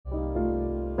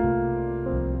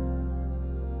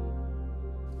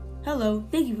Hello,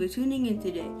 thank you for tuning in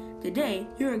today. Today,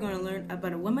 you are going to learn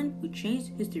about a woman who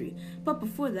changed history. But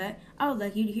before that, I would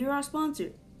like you to hear our sponsor.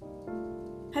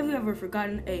 Have you ever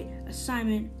forgotten an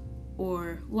assignment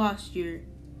or lost your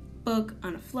book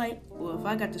on a flight? Well, if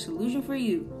I got the solution for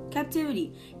you,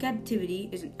 Captivity. Captivity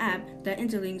is an app that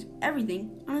interlinks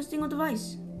everything on a single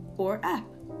device or app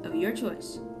of your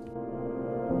choice.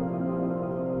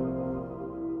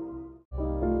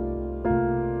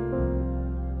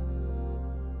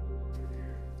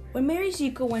 When Mary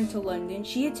Seacole went to London,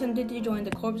 she attempted to join the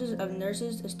corps of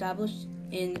nurses established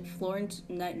in Florence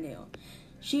Nightingale.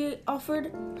 She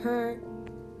offered her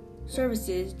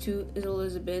services to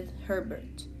Elizabeth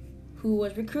Herbert, who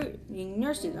was recruiting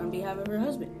nurses on behalf of her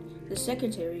husband, the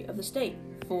Secretary of the State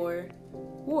for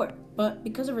War. But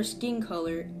because of her skin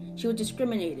color, she was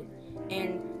discriminated,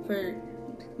 and for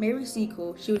Mary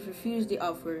Seacole, she was refused the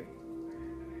offer.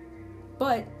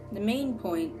 But the main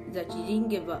point is that she didn't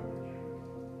give up.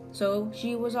 So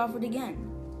she was offered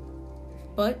again,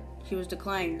 but she was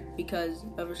declined because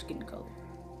of her skin color.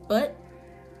 But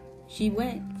she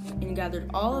went and gathered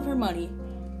all of her money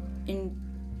and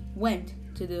went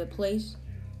to the place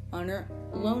on her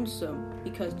lonesome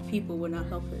because the people would not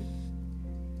help her.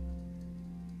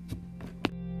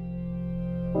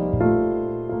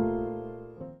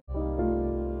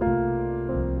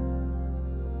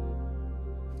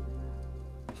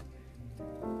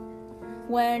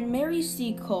 When Mary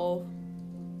Seacole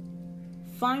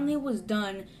finally was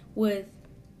done with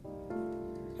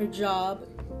her job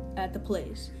at the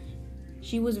place,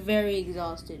 she was very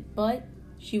exhausted, but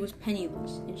she was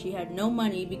penniless, and she had no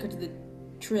money because of the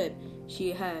trip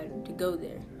she had to go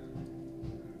there.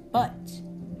 But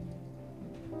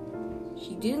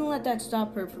she didn't let that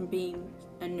stop her from being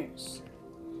a nurse.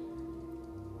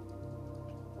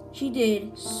 She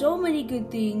did so many good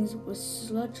things with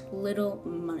such little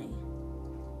money.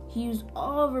 She used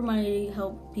all of her money to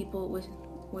help people with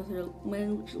her,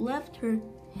 which left her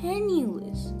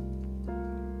penniless.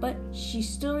 But she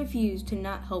still refused to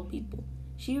not help people.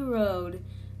 She rode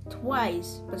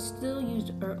twice, but still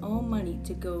used her own money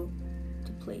to go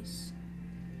to place.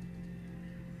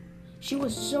 She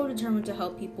was so determined to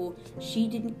help people, she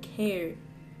didn't care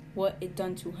what it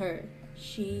done to her.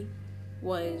 She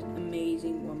was an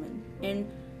amazing woman.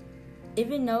 And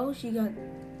even though she got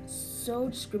so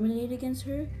discriminated against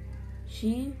her,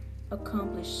 she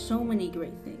accomplished so many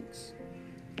great things.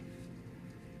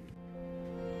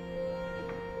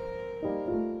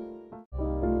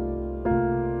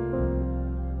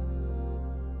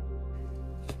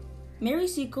 Mary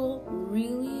Seacole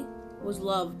really was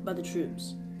loved by the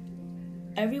troops.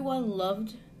 Everyone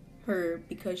loved her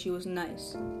because she was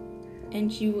nice,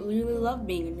 and she really loved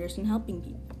being a nurse and helping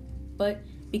people. But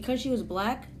because she was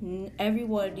black,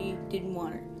 everybody didn't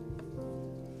want her.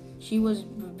 She was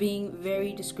being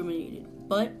very discriminated,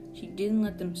 but she didn't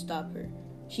let them stop her.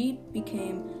 She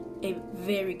became a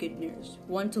very good nurse,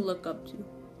 one to look up to.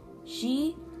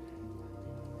 She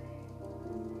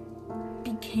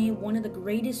became one of the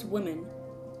greatest women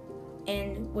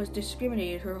and was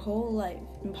discriminated her whole life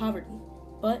in poverty.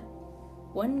 But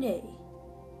one day,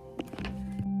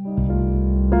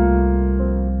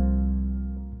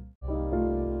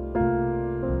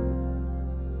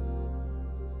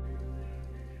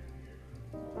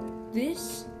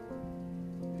 this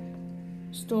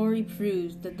story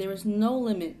proves that there is no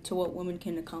limit to what women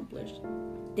can accomplish.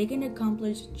 They can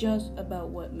accomplish just about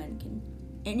what men can,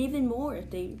 and even more if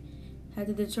they had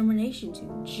the determination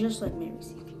to, just like Mary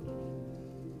Seacole.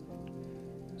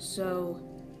 So,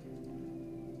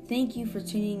 thank you for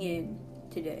tuning in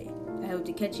today. I hope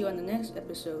to catch you on the next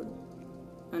episode,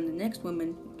 on the next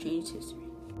woman who changed history.